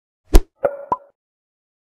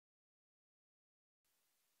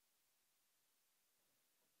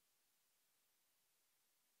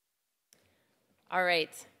All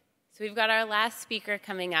right, so we've got our last speaker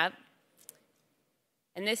coming up,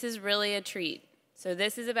 and this is really a treat. So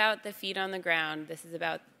this is about the feet on the ground. This is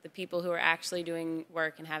about the people who are actually doing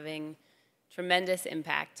work and having tremendous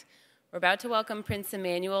impact. We're about to welcome Prince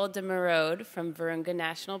Emmanuel de Merode from Virunga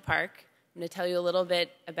National Park. I'm going to tell you a little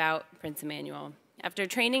bit about Prince Emmanuel. After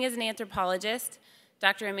training as an anthropologist,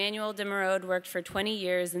 Dr. Emmanuel de Merode worked for 20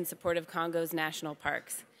 years in support of Congo's national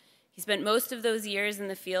parks. He spent most of those years in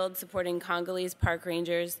the field supporting Congolese park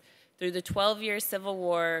rangers through the 12-year civil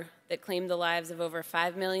war that claimed the lives of over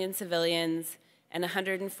 5 million civilians and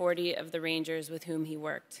 140 of the rangers with whom he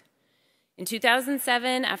worked. In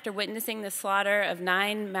 2007, after witnessing the slaughter of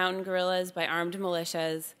 9 mountain gorillas by armed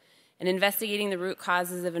militias and investigating the root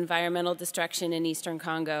causes of environmental destruction in Eastern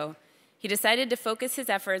Congo, he decided to focus his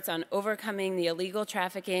efforts on overcoming the illegal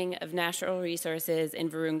trafficking of natural resources in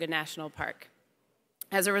Virunga National Park.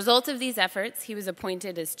 As a result of these efforts, he was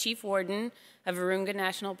appointed as Chief Warden of Virunga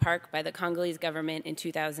National Park by the Congolese government in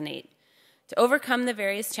 2008. To overcome the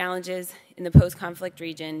various challenges in the post-conflict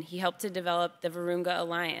region, he helped to develop the Virunga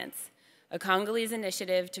Alliance, a Congolese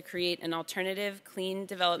initiative to create an alternative, clean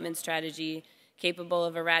development strategy capable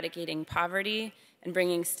of eradicating poverty and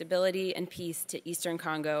bringing stability and peace to Eastern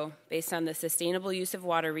Congo based on the sustainable use of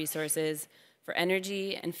water resources for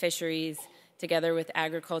energy and fisheries, together with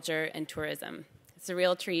agriculture and tourism. It's a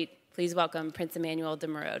real treat. Please welcome Prince Emmanuel de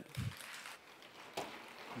Merode.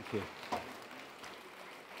 Thank you.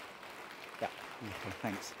 Yeah, okay,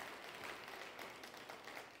 thanks.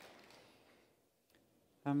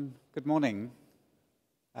 Good morning.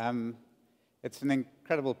 It's an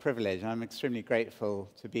incredible privilege, and I'm extremely grateful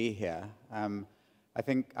to be here. I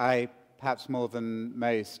think I, perhaps more than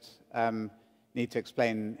most, need to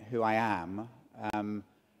explain who I am.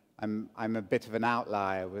 I'm a bit of an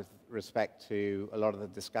outlier with respect to a lot of the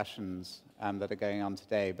discussions that are going on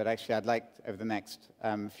today, but actually I'd like, over the next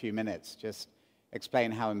few minutes, just explain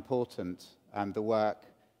how important the work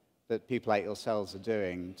that people like yourselves are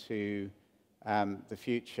doing to the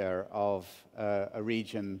future of a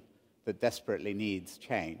region that desperately needs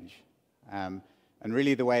change. And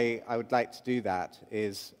really the way I would like to do that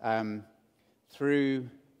is through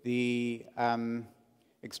the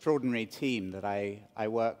extraordinary team that I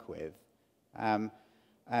work with.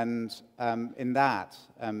 In that,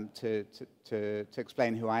 to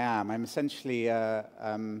explain who I am, I'm essentially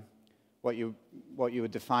what you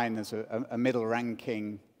would define as a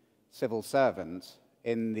middle-ranking civil servant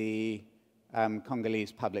in the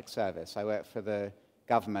Congolese public service. I work for the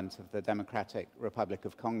government of the Democratic Republic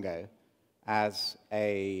of Congo as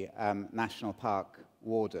a national park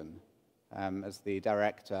warden, as the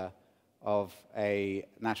director of a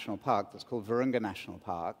national park that's called Virunga National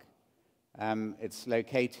Park. It's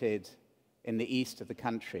located in the east of the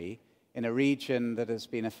country, in a region that has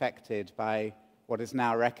been affected by what is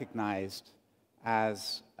now recognized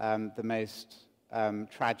as the most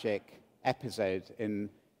tragic episode in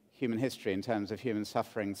human history in terms of human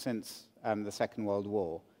suffering since the Second World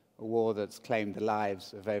War, a war that's claimed the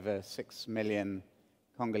lives of over 6 million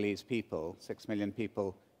Congolese people, 6 million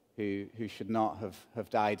people who should not have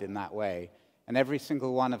died in that way. And every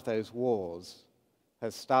single one of those wars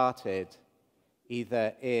has started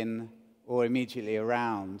either in or immediately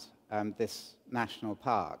around this national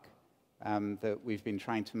park that we've been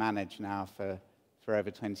trying to manage now for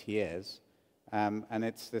over 20 years. And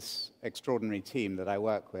it's this extraordinary team that I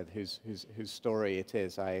work with whose story it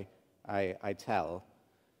is I tell.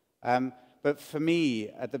 But for me,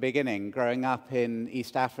 at the beginning, growing up in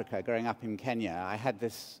East Africa, growing up in Kenya, I had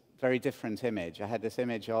this very different image. I had this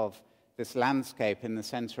image of this landscape in the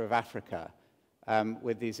center of Africa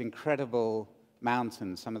with these incredible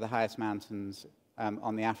mountains, some of the highest mountains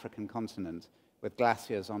on the African continent, with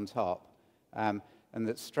glaciers on top, and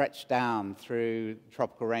that stretched down through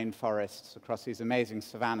tropical rainforests across these amazing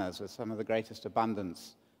savannas with some of the greatest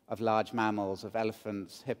abundance of large mammals, of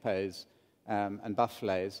elephants, hippos, and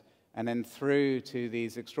buffaloes, and then through to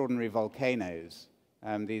these extraordinary volcanoes,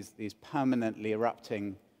 these permanently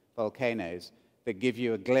erupting volcanoes that give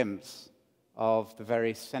you a glimpse of the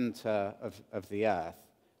very center of the Earth.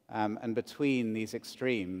 And between these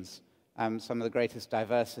extremes, some of the greatest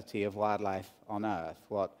diversity of wildlife on Earth,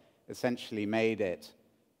 what essentially made it,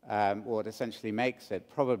 what essentially makes it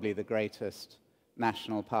probably the greatest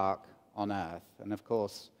national park on Earth. And of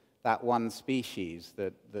course, that one species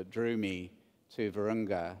that drew me to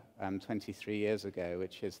Virunga 23 years ago,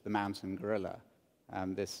 which is the mountain gorilla,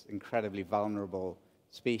 this incredibly vulnerable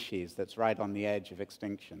species that's right on the edge of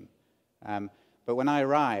extinction. But when I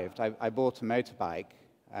arrived, I bought a motorbike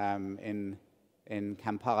in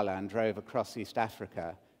Kampala and drove across East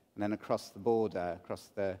Africa and then across the border,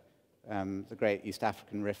 across the the great East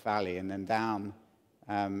African Rift Valley and then down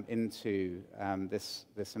into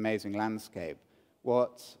this amazing landscape.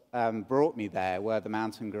 What brought me there were the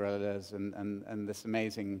mountain gorillas and this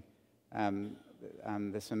amazing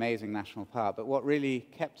national park. But what really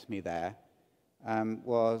kept me there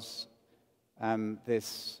was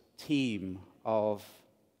this team of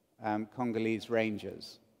Congolese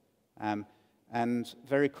rangers. And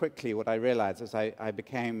very quickly what I realized as I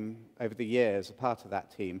became, over the years, a part of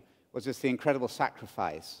that team, was just the incredible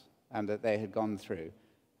sacrifice that they had gone through.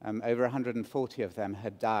 Over 140 of them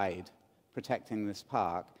had died protecting this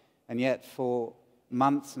park, and yet for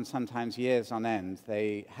months and sometimes years on end,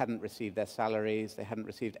 they hadn't received their salaries, they hadn't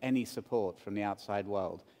received any support from the outside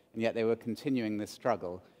world, and yet they were continuing this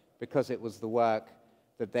struggle because it was the work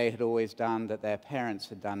that they had always done, that their parents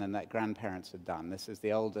had done, and that grandparents had done. This is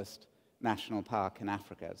the oldest national park in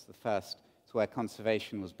Africa. It's the first, it's where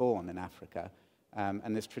conservation was born in Africa,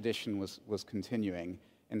 and this tradition was continuing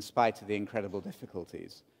in spite of the incredible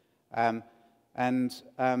difficulties.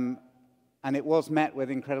 And it was met with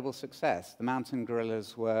incredible success. The mountain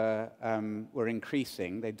gorillas were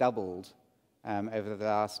increasing. They doubled over the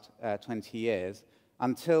last 20 years,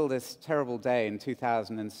 until this terrible day in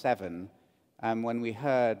 2007, when we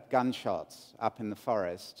heard gunshots up in the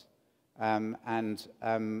forest and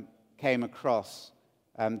came across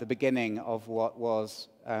the beginning of what was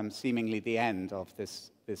seemingly the end of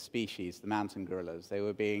this species, the mountain gorillas. They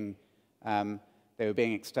were being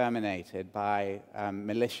exterminated by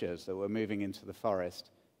militias that were moving into the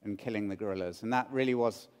forest and killing the gorillas. And that really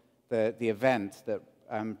was the event that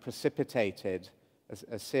precipitated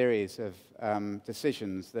a series of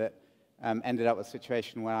decisions that ended up with a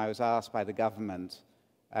situation where I was asked by the government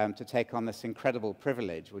to take on this incredible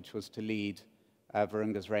privilege, which was to lead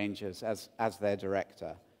Virunga's Rangers as their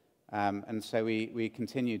director. And so we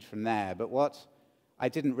continued from there. But what I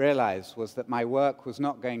didn't realize was that my work was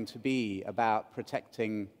not going to be about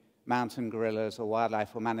protecting mountain gorillas or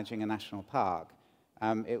wildlife or managing a national park.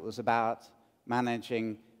 It was about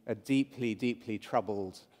managing a deeply, deeply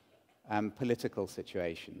troubled political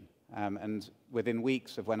situation. And within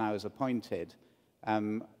weeks of when I was appointed,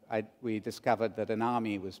 we discovered that an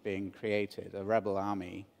army was being created, a rebel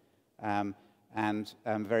army, and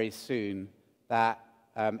very soon that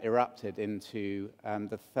erupted into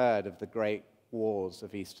the third of the great wars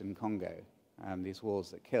of Eastern Congo, these wars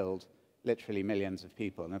that killed literally millions of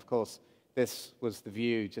people. And of course, this was the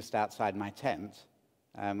view just outside my tent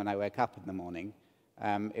when I woke up in the morning.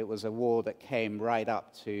 It was a war that came right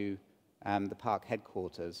up to the park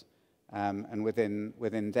headquarters, and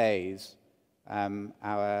within days,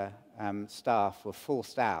 our staff were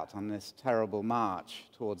forced out on this terrible march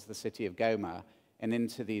towards the city of Goma and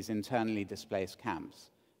into these internally displaced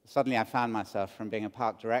camps. Suddenly I found myself, from being a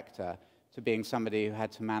park director to being somebody who had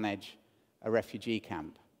to manage a refugee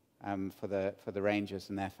camp for the rangers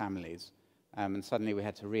and their families. And suddenly we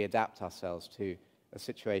had to readapt ourselves to a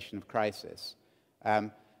situation of crisis.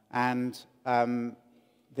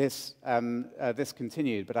 This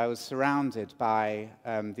continued, but I was surrounded by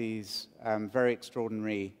these very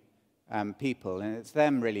extraordinary people, and it's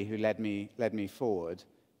them really who led me forward,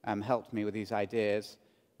 helped me with these ideas.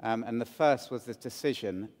 And the first was this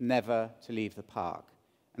decision never to leave the park.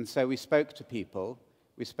 And so we spoke to people,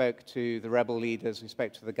 we spoke to the rebel leaders, we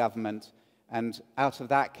spoke to the government, and out of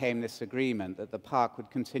that came this agreement that the park would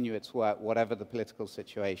continue its work, whatever the political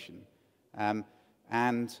situation. And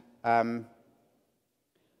we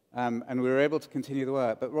were able to continue the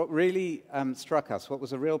work. But what really struck us, what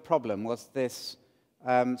was a real problem, was this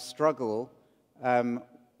struggle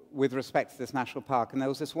with respect to this national park. And there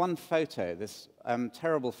was this one photo, this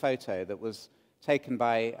terrible photo that was taken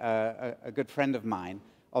by a good friend of mine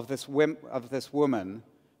of this woman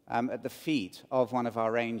at the feet of one of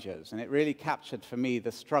our rangers. And it really captured for me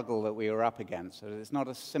the struggle that we were up against. So it's not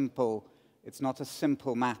a simple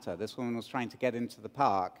matter. This woman was trying to get into the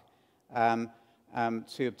park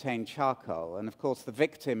to obtain charcoal. And of course, the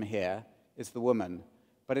victim here is the woman.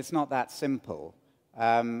 But it's not that simple.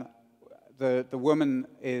 The woman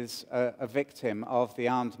is a victim of the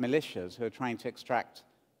armed militias who are trying to extract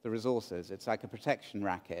the resources. It's like a protection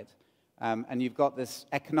racket. And you've got this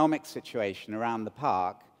economic situation around the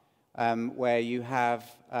park where you have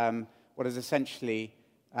what is essentially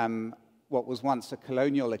what was once a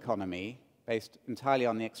colonial economy based entirely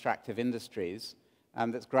on the extractive industries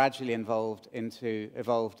that's gradually evolved into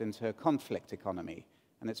a conflict economy.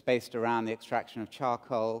 And it's based around the extraction of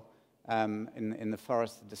charcoal in the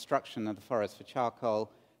forest, the destruction of the forest for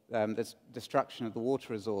charcoal, the destruction of the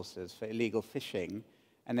water resources for illegal fishing,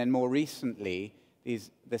 and then more recently,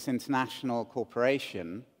 this international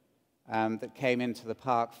corporation that came into the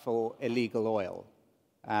park for illegal oil.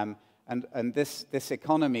 And this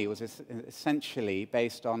economy was essentially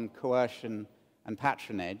based on coercion and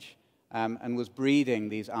patronage, and was breeding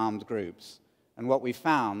these armed groups. And what we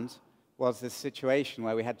found was this situation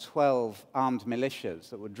where we had 12 armed militias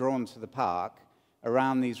that were drawn to the park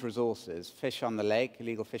around these resources: fish on the lake,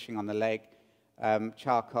 illegal fishing on the lake,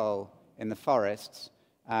 charcoal in the forests,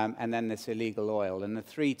 and then this illegal oil. And the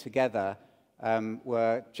three together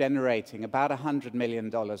were generating about $100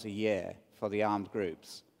 million a year for the armed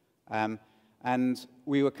groups. And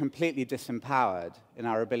we were completely disempowered in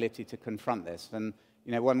our ability to confront this. And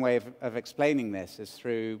you know, one way of explaining this is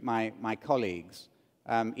through my colleagues,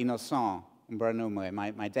 Innocent Mbranumwe,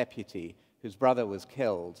 my deputy, whose brother was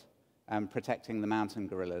killed protecting the mountain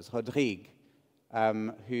gorillas; Rodrigue,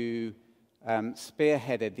 who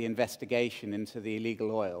spearheaded the investigation into the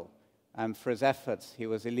illegal oil. For his efforts, he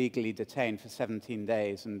was illegally detained for 17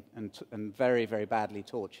 days and very, very badly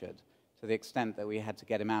tortured, to the extent that we had to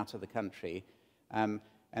get him out of the country. And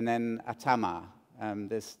then Atama,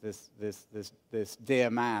 this dear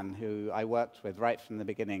man who I worked with right from the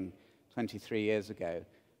beginning 23 years ago,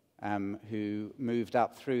 who moved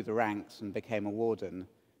up through the ranks and became a warden.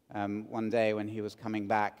 One day when he was coming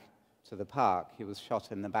back to the park, he was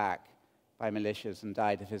shot in the back by militias and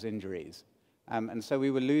died of his injuries. And so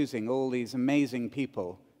we were losing all these amazing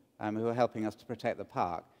people who were helping us to protect the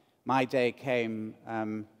park. My day came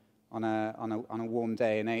on a warm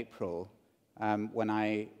day in April when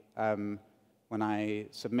I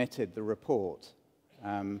submitted the report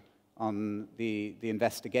on the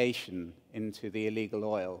investigation into the illegal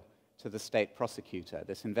oil to the state prosecutor,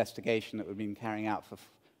 this investigation that we've been carrying out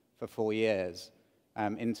for 4 years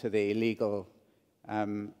into the illegal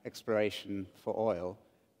exploration for oil.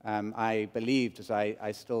 I believed, as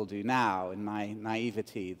I still do now in my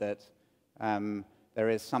naivety, that there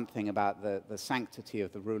is something about the sanctity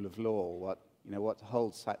of the rule of law, what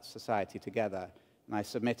holds society together. And I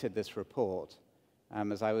submitted this report.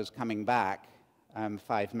 As I was coming back,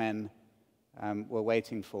 5 men were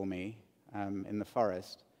waiting for me in the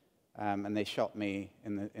forest, and they shot me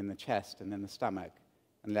in the chest and in the stomach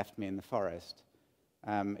and left me in the forest.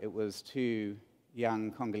 It was 2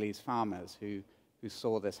 young Congolese farmers who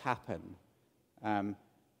saw this happen.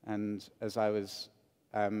 And as I was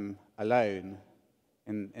alone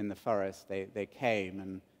in the forest, they came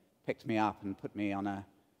and picked me up and put me on a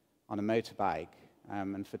motorbike,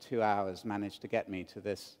 and for 2 hours managed to get me to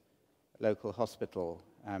this local hospital,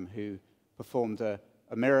 who performed a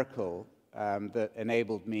miracle that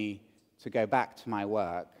enabled me to go back to my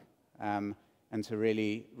work and to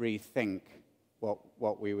really rethink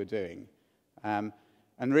what we were doing. And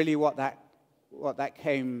really what that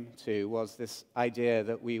came to was this idea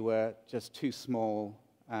that we were just too small,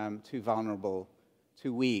 too vulnerable,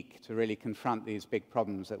 too weak to really confront these big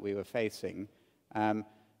problems that we were facing. And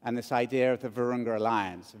this idea of the Virunga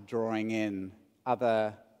Alliance, of drawing in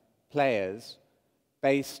other players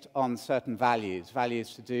based on certain values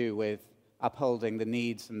to do with upholding the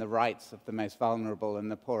needs and the rights of the most vulnerable and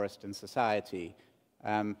the poorest in society,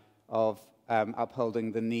 of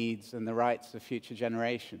upholding the needs and the rights of future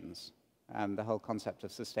generations, the whole concept of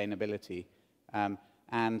sustainability,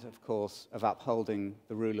 and, of course, of upholding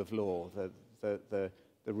the rule of law, the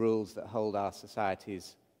rules that hold our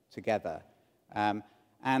societies together.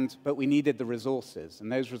 But we needed the resources,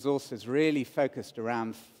 and those resources really focused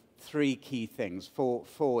around 3 key things,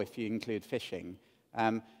 four if you include fishing.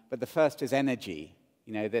 But the first is energy.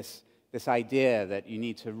 You know, this idea that you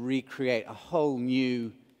need to recreate a whole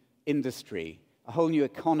new industry, a whole new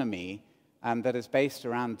economy that is based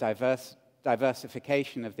around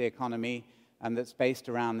diversification of the economy, and that's based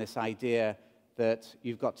around this idea that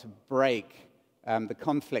you've got to break the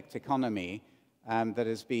conflict economy that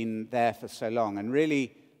has been there for so long. And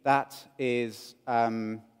really, that is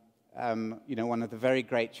one of the very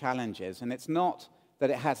great challenges. And it's not that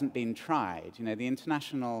it hasn't been tried. You know, the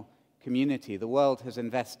international community, the world has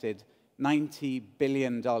invested $90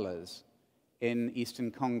 billion in Eastern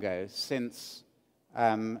Congo since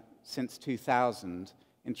 2000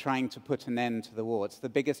 in trying to put an end to the war. It's the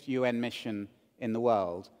biggest UN mission in the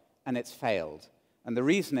world, and it's failed. And the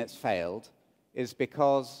reason it's failed is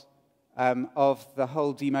because of the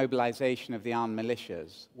whole demobilization of the armed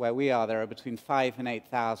militias. Where we are, there are between 5,000 and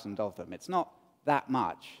 8,000 of them. It's not that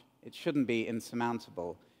much. It shouldn't be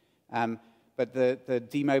insurmountable. But the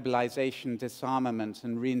demobilization, disarmament,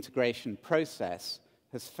 and reintegration process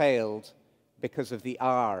has failed because of the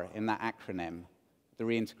R in that acronym, the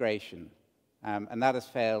reintegration. And that has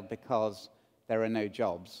failed because there are no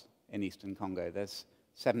jobs in Eastern Congo. There's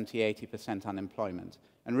 70–80% unemployment.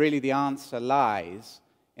 And really the answer lies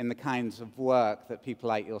in the kinds of work that people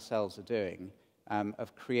like yourselves are doing,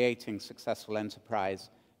 of creating successful enterprise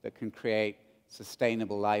that can create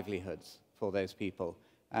sustainable livelihoods for those people.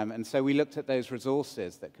 And so we looked at those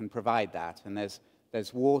resources that can provide that, and there's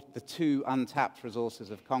the two untapped resources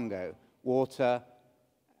of Congo, water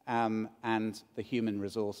and the human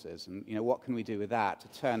resources. And what can we do with that to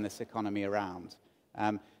turn this economy around?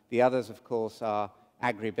 The others, of course, are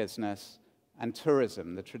agribusiness and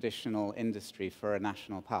tourism, the traditional industry for a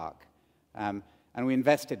national park. And we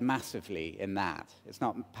invested massively in that. It's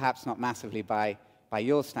perhaps not massively by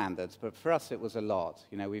your standards, but for us it was a lot.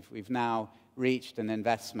 We've now reached an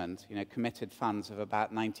investment, committed funds of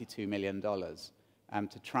about $92 million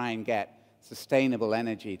to try and get sustainable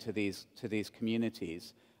energy to these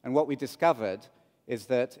communities. And what we discovered is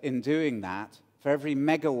that in doing that, for every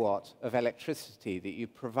megawatt of electricity that you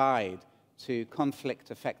provide to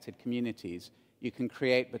conflict-affected communities, you can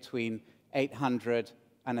create between 800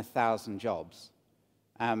 and 1,000 jobs.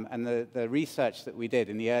 And the research that we did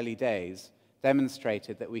in the early days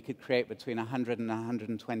demonstrated that we could create between 100 and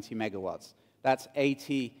 120 megawatts. That's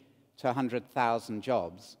 80 to 100,000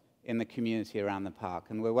 jobs in the community around the park.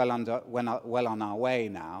 And we're well on our way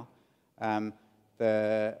now.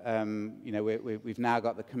 We've now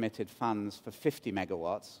got the committed funds for 50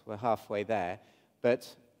 megawatts. We're halfway there.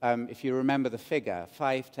 But if you remember the figure,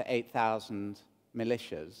 5,000 to 8,000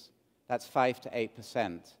 militias, that's 5 to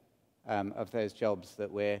 8% of those jobs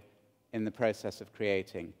that we're in the process of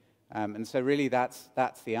creating. And so really that's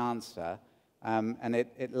the answer. And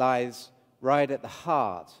it lies right at the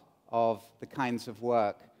heart of the kinds of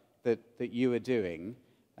work that you are doing.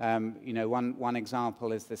 One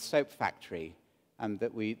example is the soap factory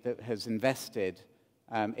that has invested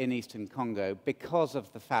in Eastern Congo because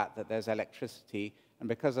of the fact that there's electricity and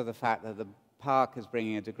because of the fact that the park is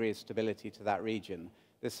bringing a degree of stability to that region.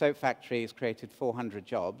 The soap factory has created 400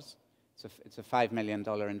 jobs. It's a $5 million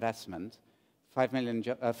investment.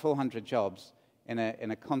 400 jobs in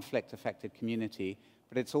a conflict-affected community,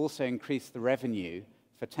 but it's also increased the revenue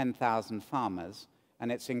for 10,000 farmers,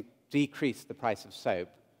 and it's decreased the price of soap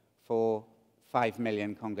for 5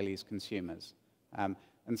 million Congolese consumers. And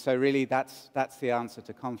so really that's the answer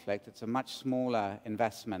to conflict. It's a much smaller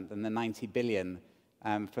investment than the 90 billion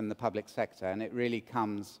from the public sector, and it really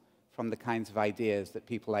comes from the kinds of ideas that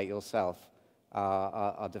people like yourself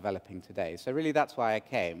are developing today. So really that's why I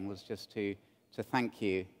came, was just to thank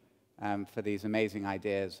you for these amazing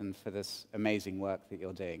ideas and for this amazing work that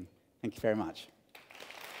you're doing. Thank you very much.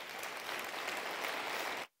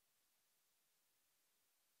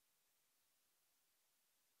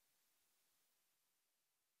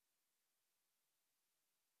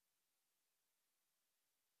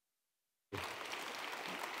 That's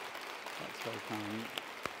very kind.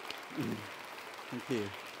 Thank you.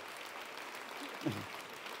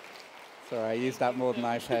 Sorry, I used that more than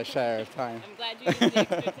my fair share of time. I'm glad you used the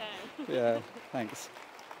extra time. Yeah, thanks.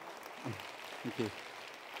 Thank you.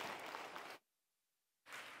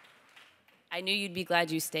 I knew you'd be glad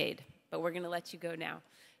you stayed, but we're going to let you go now.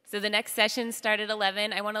 So the next session starts at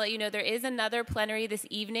 11. I want to let you know there is another plenary this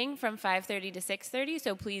evening from 5:30 to 6:30,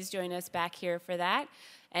 so please join us back here for that.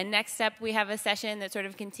 And next up, we have a session that sort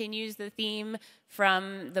of continues the theme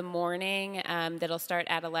from the morning that'll start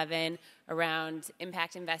at 11 around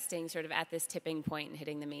impact investing, sort of at this tipping point and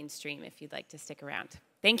hitting the mainstream if you'd like to stick around.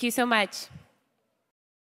 Thank you so much.